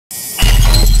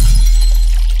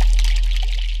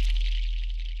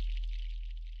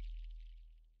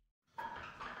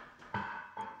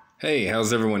Hey,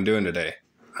 how's everyone doing today?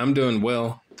 I'm doing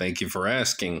well, thank you for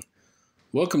asking.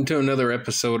 Welcome to another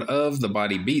episode of The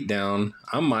Body Beatdown.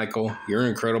 I'm Michael, your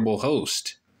incredible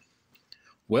host.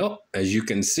 Well, as you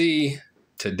can see,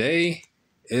 today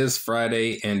is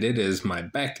Friday and it is my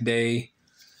back day.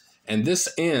 And this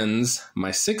ends my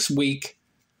 6-week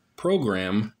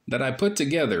program that I put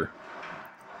together.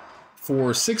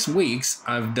 For 6 weeks,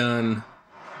 I've done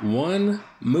one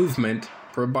movement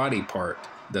per body part.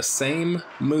 The same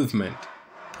movement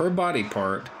per body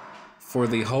part for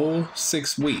the whole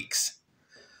 6 weeks.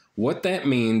 What that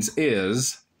means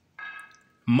is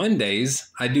Mondays,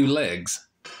 I do legs.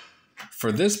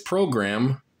 For this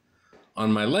program,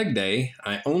 on my leg day,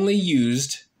 I only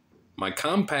used my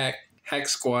compact hack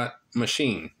squat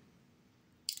machine.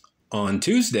 On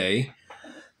Tuesday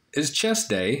is chest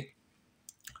day.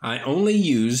 I only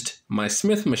used my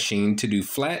Smith machine to do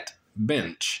flat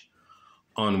bench.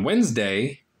 On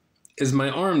Wednesday is my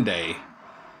arm day.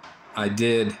 I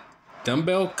did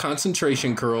dumbbell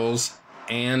concentration curls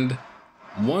and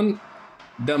one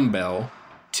dumbbell,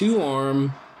 2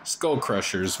 arm skull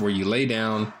crushers where you lay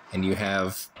down and you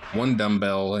have one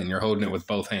dumbbell and you're holding it with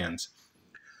both hands.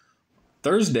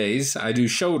 Thursdays, I do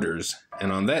shoulders.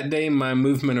 And on that day, my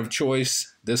movement of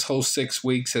choice this whole 6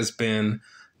 weeks has been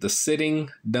the sitting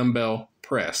dumbbell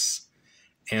press.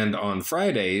 And on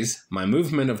Fridays, my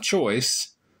movement of choice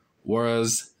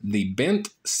was the bent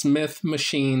Smith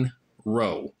machine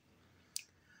row.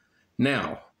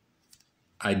 Now,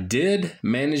 I did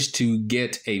manage to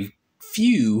get a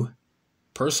few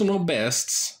personal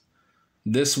bests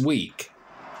this week.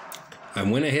 I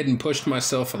went ahead and pushed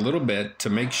myself a little bit to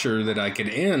make sure that I could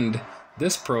end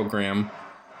this program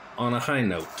on a high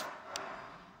note.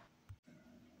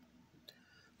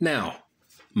 Now,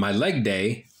 my leg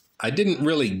day, I didn't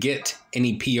really get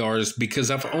any PRs because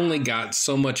I've only got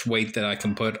so much weight that I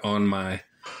can put on my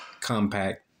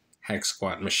compact hack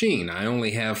squat machine. I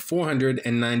only have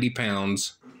 490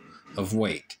 pounds of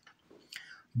weight.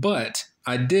 But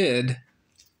I did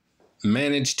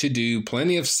manage to do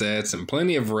plenty of sets and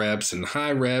plenty of reps and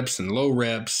high reps and low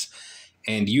reps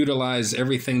and utilize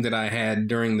everything that I had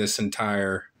during this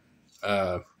entire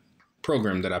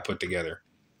program that I put together.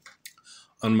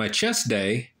 On my chest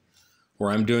day,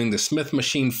 where I'm doing the Smith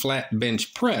machine flat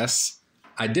bench press,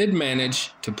 I did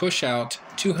manage to push out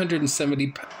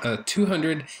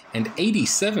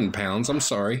 287 pounds,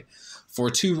 for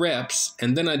 2 reps,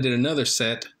 and then I did another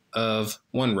set of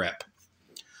 1 rep.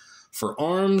 For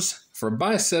arms, for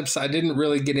biceps, I didn't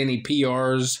really get any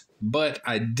PRs, but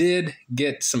I did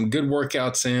get some good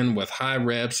workouts in with high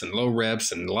reps and low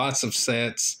reps and lots of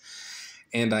sets,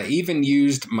 and I even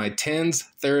used my TENS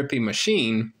therapy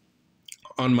machine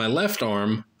on my left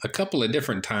arm a couple of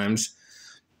different times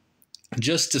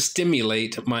just to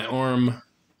stimulate my arm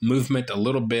movement a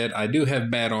little bit. I do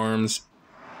have bad arms,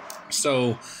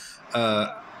 so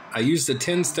I used the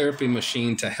TENS therapy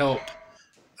machine to help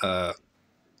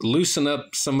loosen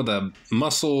up some of the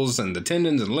muscles and the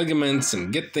tendons and ligaments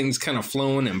and get things kind of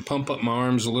flowing and pump up my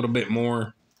arms a little bit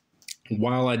more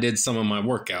while I did some of my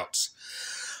workouts.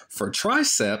 For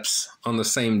triceps on the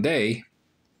same day,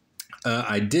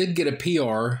 I did get a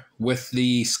PR with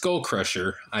the skull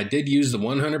crusher. I did use the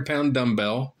 100-pound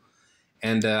dumbbell,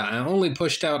 and I only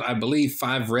pushed out, I believe,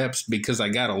 5 reps because I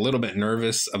got a little bit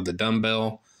nervous of the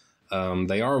dumbbell.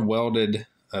 They are welded.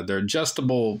 They're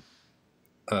adjustable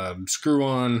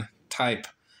screw-on type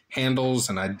handles,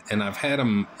 and I've had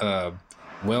them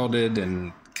welded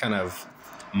and kind of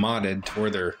modded to where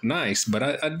they're nice, but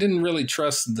I didn't really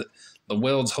trust the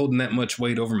welds holding that much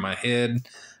weight over my head.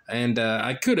 And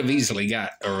I could have easily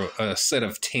got a set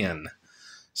of 10.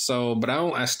 But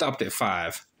I stopped at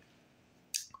 5.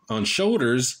 On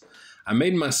shoulders, I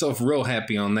made myself real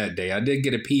happy on that day. I did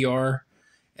get a PR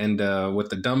and with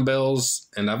the dumbbells.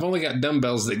 And I've only got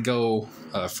dumbbells that go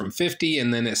from 50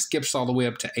 and then it skips all the way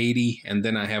up to 80. And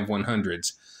then I have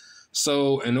 100s.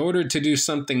 So in order to do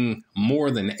something more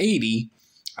than 80,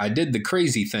 I did the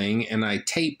crazy thing and I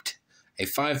taped a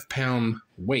 5-pound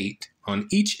weight on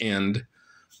each end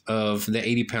of the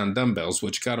 80-pound dumbbells,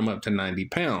 which got them up to 90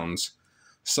 pounds.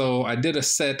 So I did a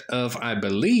set of, I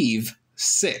believe,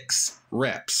 6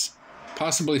 reps,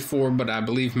 possibly 4, but I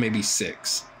believe maybe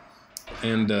 6.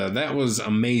 And that was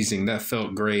amazing. That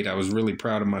felt great. I was really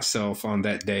proud of myself on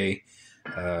that day.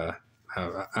 I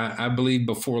believe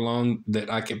before long that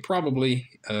I could probably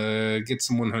get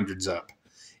some 100s up,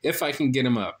 if I can get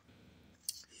them up.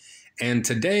 And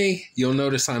today, you'll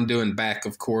notice I'm doing back,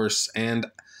 of course, and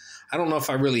I don't know if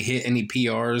I really hit any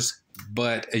PRs,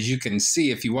 but as you can see,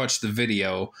 if you watch the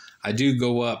video, I do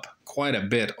go up quite a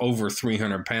bit over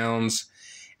 300 pounds.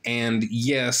 And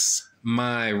yes,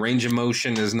 my range of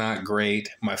motion is not great.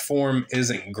 My form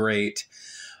isn't great.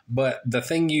 But the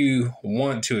thing you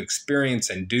want to experience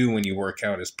and do when you work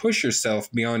out is push yourself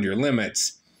beyond your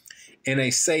limits in a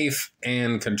safe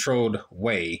and controlled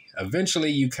way.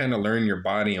 Eventually, you kind of learn your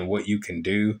body and what you can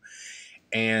do.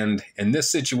 And in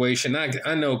this situation,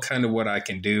 I know kind of what I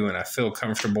can do, and I feel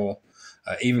comfortable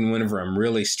even whenever I'm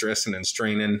really stressing and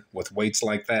straining with weights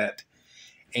like that.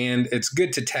 And it's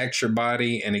good to tax your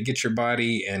body, and it gets your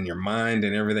body and your mind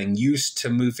and everything used to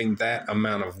moving that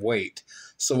amount of weight.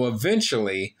 So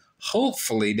eventually,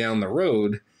 hopefully down the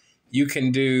road, you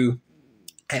can do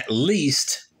at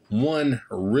least one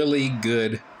really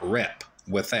good rep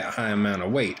with that high amount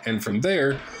of weight. And from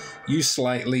there, you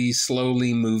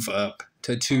slowly move up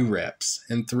to 2 reps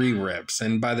and 3 reps.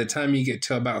 And by the time you get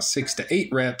to about 6 to 8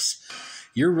 reps,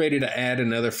 you're ready to add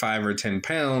another 5 or 10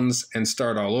 pounds and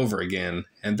start all over again.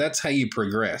 And that's how you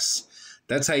progress.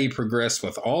 That's how you progress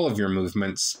with all of your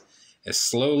movements, as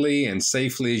slowly and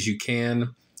safely as you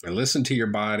can, and listen to your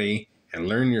body and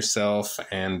learn yourself,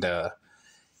 and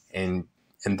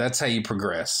that's how you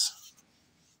progress.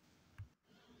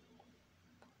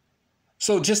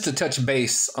 So just to touch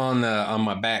base on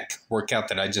my back workout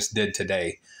that I just did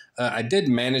today, I did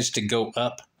manage to go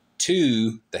up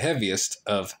to the heaviest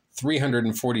of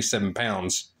 347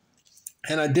 pounds,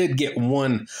 and I did get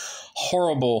one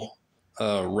horrible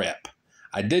rep.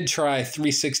 I did try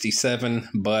 367,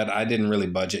 but I didn't really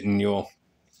budget, and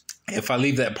if I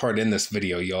leave that part in this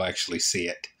video, you'll actually see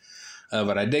it.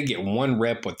 But I did get one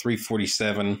rep with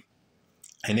 347,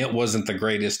 and it wasn't the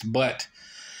greatest. But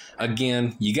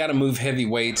again, you got to move heavy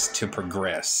weights to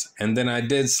progress. And then I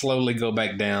did slowly go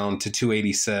back down to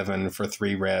 287 for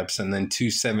 3 reps, and then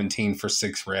 217 for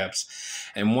 6 reps,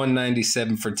 and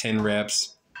 197 for 10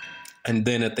 reps. And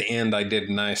then at the end, I did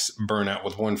a nice burnout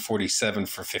with 147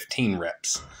 for 15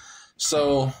 reps.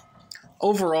 So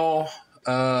overall,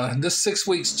 this 6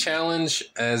 weeks challenge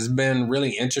has been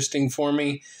really interesting for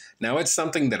me. Now, it's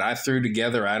something that I threw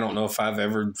together. I don't know if I've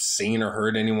ever seen or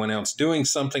heard anyone else doing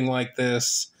something like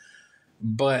this,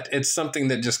 but it's something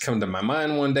that just came to my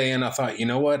mind one day, and I thought, you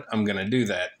know what, I'm going to do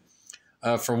that.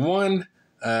 For one,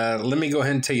 let me go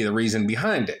ahead and tell you the reason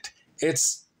behind it.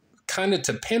 It's kind of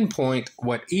to pinpoint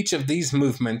what each of these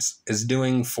movements is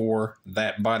doing for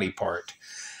that body part.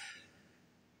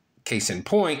 Case in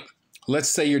point, let's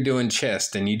say you're doing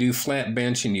chest, and you do flat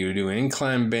bench, and you do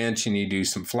incline bench, and you do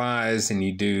some flies, and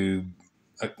you do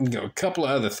a couple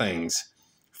of other things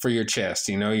for your chest.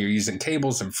 You're using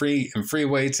cables and free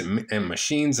weights and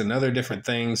machines and other different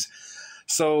things.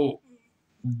 So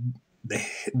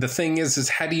the thing is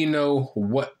how do you know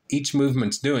what each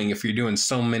movement's doing if you're doing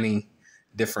so many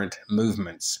different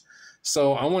movements?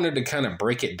 So I wanted to kind of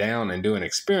break it down and do an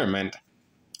experiment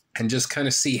and just kind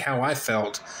of see how I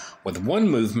felt with one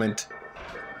movement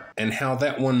and how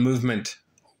that one movement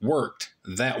worked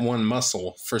that one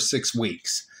muscle for 6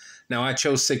 weeks. Now, I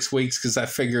chose 6 weeks because I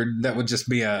figured that would just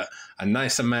be a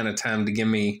nice amount of time to give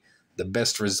me the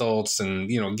best results and,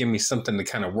 give me something to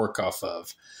kind of work off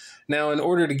of. Now, in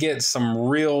order to get some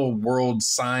real world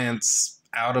science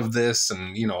out of this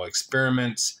and,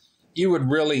 experiments, you would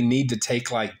really need to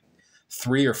take like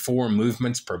 3 or 4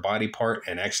 movements per body part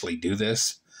and actually do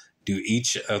this. Do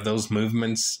each of those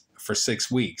movements for 6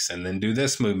 weeks, and then do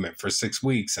this movement for 6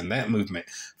 weeks and that movement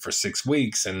for 6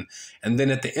 weeks. And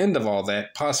then at the end of all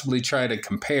that, possibly try to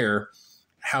compare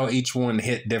how each one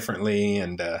hit differently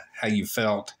and how you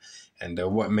felt and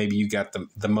what maybe you got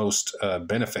the most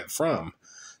benefit from.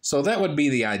 So that would be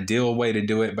the ideal way to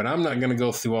do it, but I'm not going to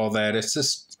go through all that. It's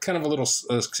just kind of a little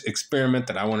experiment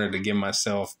that I wanted to give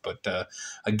myself. But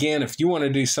again, if you want to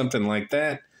do something like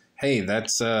that, hey,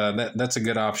 that's a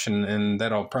good option, and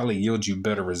that'll probably yield you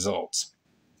better results.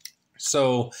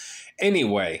 So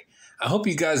anyway, I hope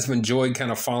you guys have enjoyed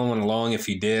kind of following along. If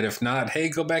you did, if not, hey,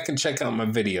 go back and check out my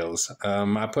videos.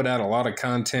 I put out a lot of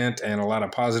content and a lot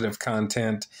of positive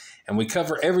content, and we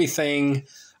cover everything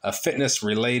fitness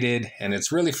related, and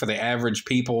it's really for the average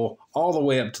people all the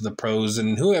way up to the pros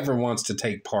and whoever wants to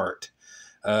take part.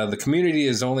 The community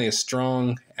is only as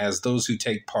strong as those who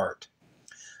take part.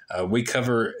 We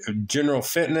cover general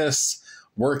fitness,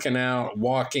 working out,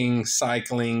 walking,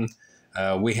 cycling.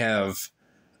 We have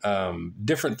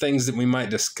different things that we might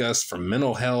discuss from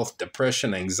mental health,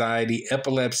 depression, anxiety,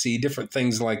 epilepsy, different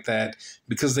things like that,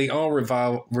 because they all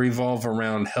revolve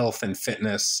around health and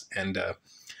fitness, and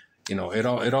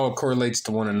it all correlates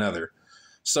to one another.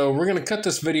 So we're going to cut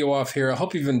this video off here. I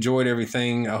hope you've enjoyed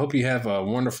everything. I hope you have a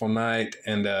wonderful night.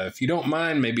 And if you don't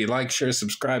mind, maybe like, share,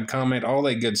 subscribe, comment, all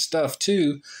that good stuff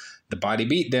to The Body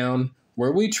Beatdown,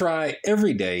 where we try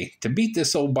every day to beat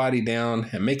this old body down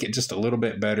and make it just a little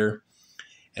bit better.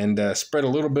 and spread a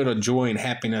little bit of joy and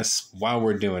happiness while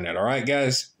we're doing it. All right,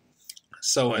 guys?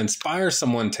 So inspire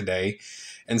someone today.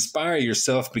 Inspire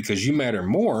yourself, because you matter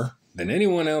more than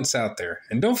anyone else out there.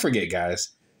 And don't forget, guys,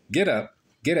 get up,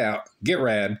 get out, get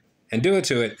rad, and do it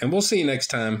to it. And we'll see you next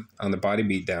time on the Body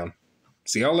Beatdown.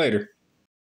 See y'all later.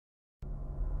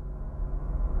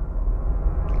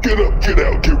 Get up, get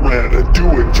out, get rad, and do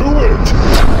it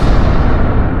to it!